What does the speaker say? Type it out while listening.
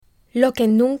Lo que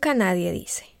nunca nadie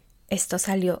dice. Esto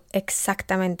salió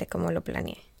exactamente como lo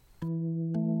planeé.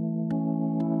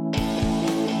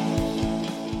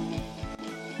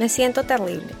 Me siento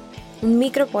terrible. Un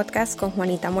micro podcast con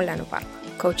Juanita Molano Parra,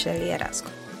 coach de liderazgo.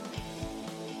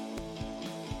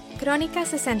 Crónica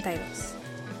 62.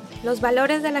 Los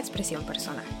valores de la expresión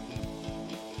personal.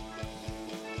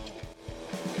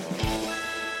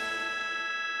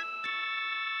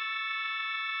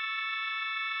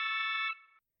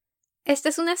 Esta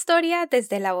es una historia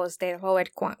desde la voz de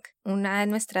Robert Kwong, una de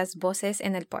nuestras voces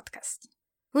en el podcast.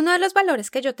 Uno de los valores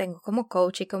que yo tengo como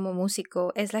coach y como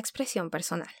músico es la expresión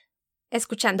personal.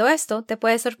 Escuchando esto, te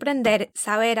puede sorprender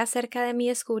saber acerca de mi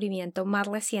descubrimiento más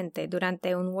reciente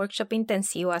durante un workshop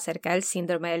intensivo acerca del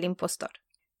síndrome del impostor.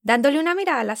 Dándole una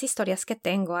mirada a las historias que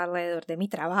tengo alrededor de mi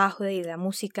trabajo y de la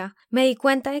música, me di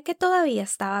cuenta de que todavía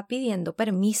estaba pidiendo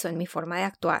permiso en mi forma de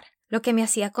actuar, lo que me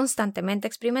hacía constantemente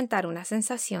experimentar una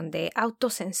sensación de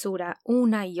autocensura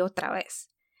una y otra vez.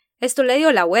 Esto le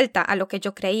dio la vuelta a lo que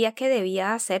yo creía que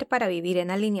debía hacer para vivir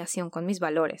en alineación con mis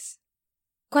valores.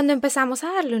 Cuando empezamos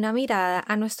a darle una mirada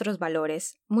a nuestros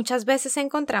valores, muchas veces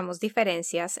encontramos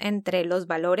diferencias entre los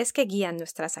valores que guían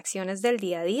nuestras acciones del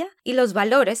día a día y los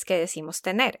valores que decimos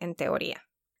tener en teoría.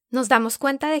 Nos damos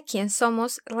cuenta de quién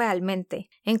somos realmente,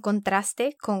 en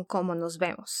contraste con cómo nos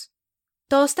vemos.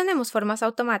 Todos tenemos formas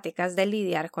automáticas de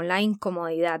lidiar con la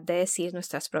incomodidad de decir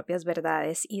nuestras propias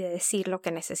verdades y de decir lo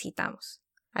que necesitamos.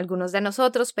 Algunos de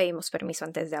nosotros pedimos permiso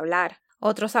antes de hablar,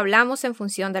 otros hablamos en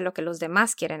función de lo que los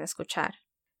demás quieren escuchar.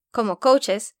 Como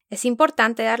coaches, es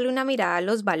importante darle una mirada a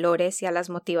los valores y a las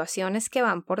motivaciones que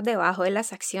van por debajo de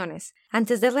las acciones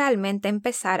antes de realmente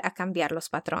empezar a cambiar los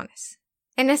patrones.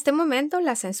 En este momento,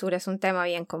 la censura es un tema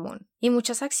bien común, y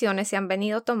muchas acciones se han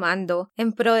venido tomando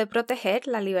en pro de proteger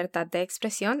la libertad de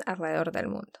expresión alrededor del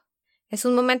mundo. Es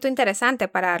un momento interesante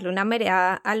para darle una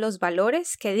mirada a los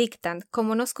valores que dictan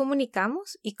cómo nos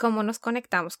comunicamos y cómo nos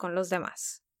conectamos con los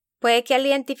demás. Puede que al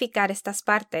identificar estas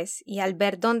partes y al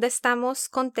ver dónde estamos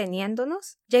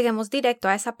conteniéndonos, lleguemos directo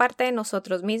a esa parte de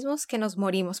nosotros mismos que nos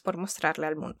morimos por mostrarle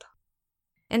al mundo.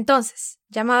 Entonces,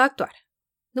 llamado a actuar.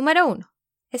 Número 1.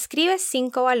 Escribe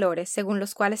 5 valores según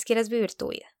los cuales quieres vivir tu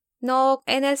vida. No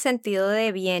en el sentido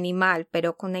de bien y mal,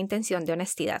 pero con la intención de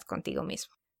honestidad contigo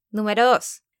mismo. Número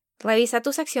 2. Revisa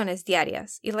tus acciones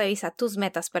diarias y revisa tus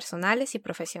metas personales y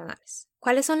profesionales.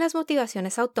 ¿Cuáles son las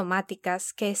motivaciones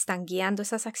automáticas que están guiando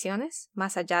esas acciones,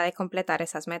 más allá de completar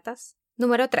esas metas?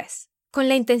 Número 3. Con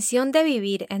la intención de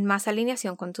vivir en más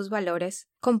alineación con tus valores,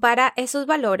 compara esos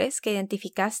valores que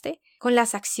identificaste con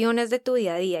las acciones de tu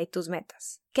día a día y tus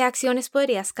metas. ¿Qué acciones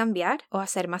podrías cambiar o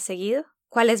hacer más seguido?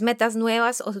 ¿Cuáles metas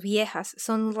nuevas o viejas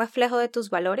son un reflejo de tus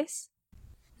valores?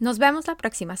 Nos vemos la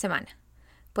próxima semana.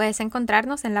 Puedes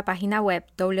encontrarnos en la página web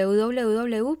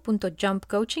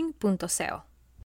www.jumpcoaching.co.